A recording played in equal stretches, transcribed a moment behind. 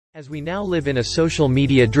As we now live in a social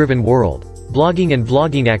media-driven world, blogging and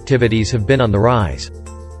vlogging activities have been on the rise.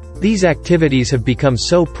 These activities have become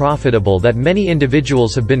so profitable that many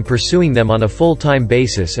individuals have been pursuing them on a full-time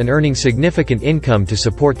basis and earning significant income to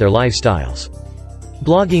support their lifestyles.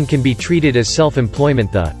 Blogging can be treated as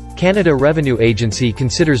self-employment. The Canada Revenue Agency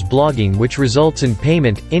considers blogging, which results in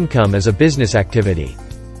payment, income as a business activity.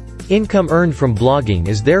 Income earned from blogging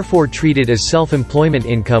is therefore treated as self-employment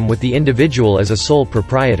income, with the individual as a sole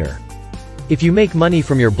proprietor. If you make money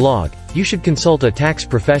from your blog, you should consult a tax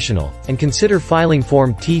professional, and consider filing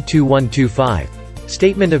Form T2125,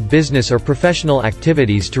 Statement of Business or Professional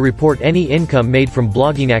Activities, to report any income made from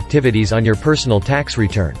blogging activities on your personal tax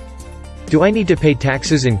return. Do I need to pay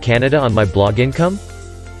taxes in Canada on my blog income?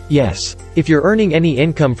 Yes. If you're earning any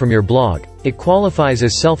income from your blog, it qualifies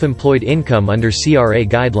as self-employed income under CRA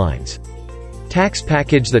guidelines. Tax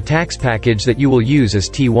package. The tax package that you will use is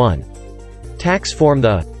T1. Tax form.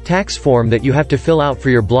 The tax form that you have to fill out for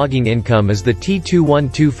your blogging income is the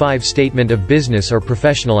T2125 Statement of Business or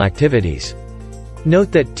Professional Activities.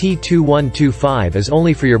 Note that T2125 is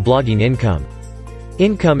only for your blogging income.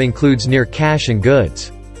 Income includes near cash and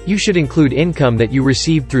goods. You should include income that you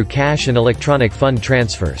received through cash and electronic fund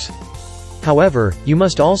transfers. However, you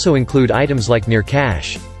must also include items like near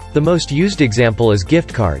cash. The most used example is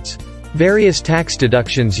gift cards. Various tax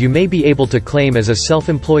deductions you may be able to claim as a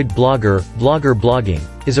self-employed blogger. Blogging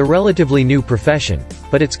is a relatively new profession,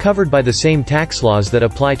 but it's covered by the same tax laws that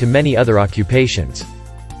apply to many other occupations.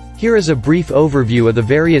 Here is a brief overview of the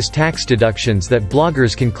various tax deductions that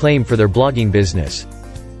bloggers can claim for their blogging business.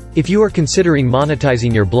 If you are considering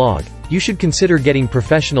monetizing your blog, you should consider getting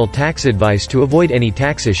professional tax advice to avoid any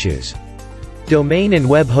tax issues. Domain and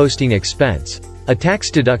web hosting expense. A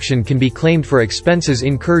tax deduction can be claimed for expenses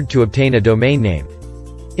incurred to obtain a domain name.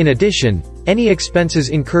 In addition, any expenses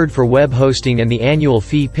incurred for web hosting and the annual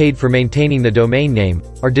fee paid for maintaining the domain name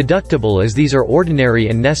are deductible, as these are ordinary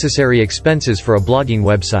and necessary expenses for a blogging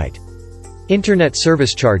website. Internet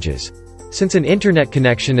service charges. Since an internet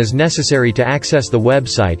connection is necessary to access the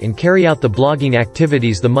website and carry out the blogging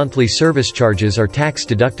activities, the monthly service charges are tax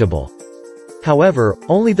deductible. However,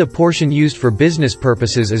 only the portion used for business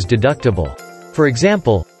purposes is deductible. For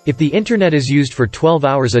example, if the internet is used for 12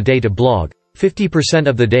 hours a day to blog, 50%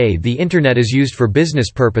 of the day the internet is used for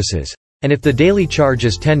business purposes, and if the daily charge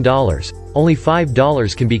is $10, only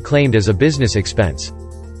 $5 can be claimed as a business expense.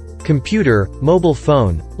 Computer, mobile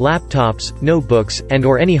phone, laptops, notebooks,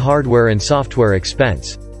 and/or any hardware and software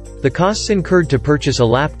expense. The costs incurred to purchase a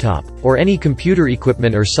laptop, or any computer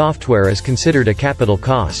equipment or software, is considered a capital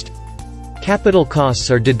cost. Capital costs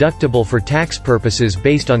are deductible for tax purposes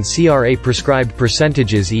based on CRA prescribed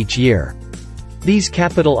percentages each year. These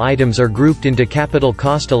capital items are grouped into capital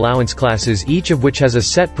cost allowance classes, each of which has a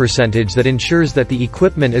set percentage that ensures that the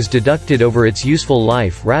equipment is deducted over its useful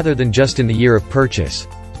life rather than just in the year of purchase.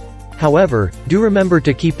 However, do remember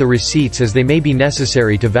to keep the receipts, as they may be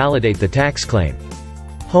necessary to validate the tax claim.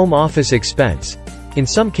 Home office expense. In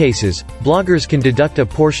some cases, bloggers can deduct a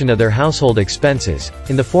portion of their household expenses,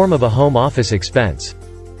 in the form of a home office expense.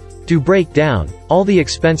 To break down all the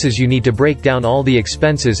expenses, you need to break down all the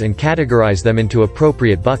expenses and categorize them into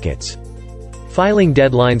appropriate buckets. Filing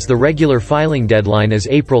deadlines. The regular filing deadline is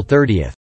April 30th.